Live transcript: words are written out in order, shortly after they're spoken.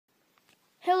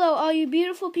Hello, all you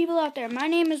beautiful people out there. My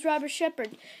name is Robert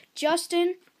Shepard.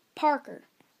 Justin Parker.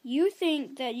 You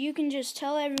think that you can just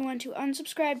tell everyone to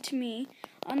unsubscribe to me,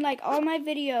 unlike all my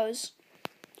videos.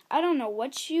 I don't know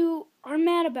what you are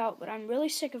mad about, but I'm really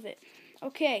sick of it.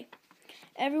 Okay,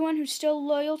 everyone who's still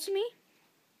loyal to me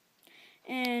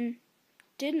and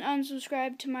didn't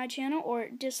unsubscribe to my channel or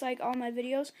dislike all my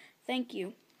videos, thank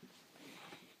you.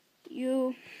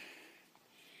 You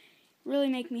really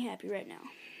make me happy right now.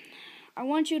 I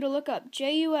want you to look up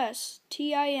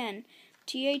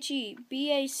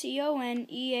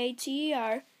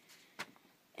Justinthebaconeater,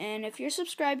 and if you're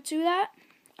subscribed to that,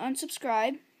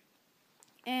 unsubscribe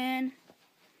and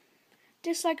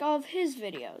dislike all of his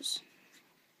videos,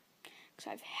 because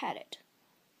I've had it.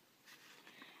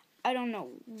 I don't know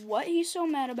what he's so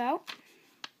mad about,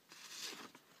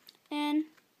 and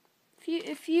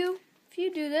if you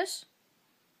do this,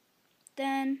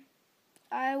 then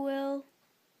I will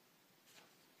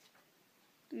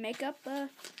make up a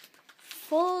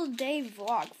full day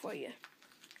vlog for you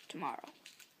tomorrow.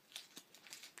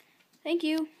 Thank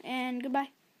you, and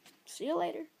goodbye. See you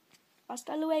later.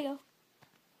 Hasta luego.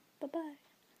 Bye-bye.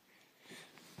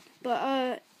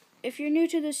 But, if you're new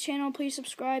to this channel, please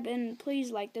subscribe, and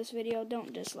please like this video.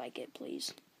 Don't dislike it,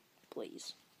 please.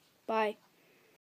 Please. Bye.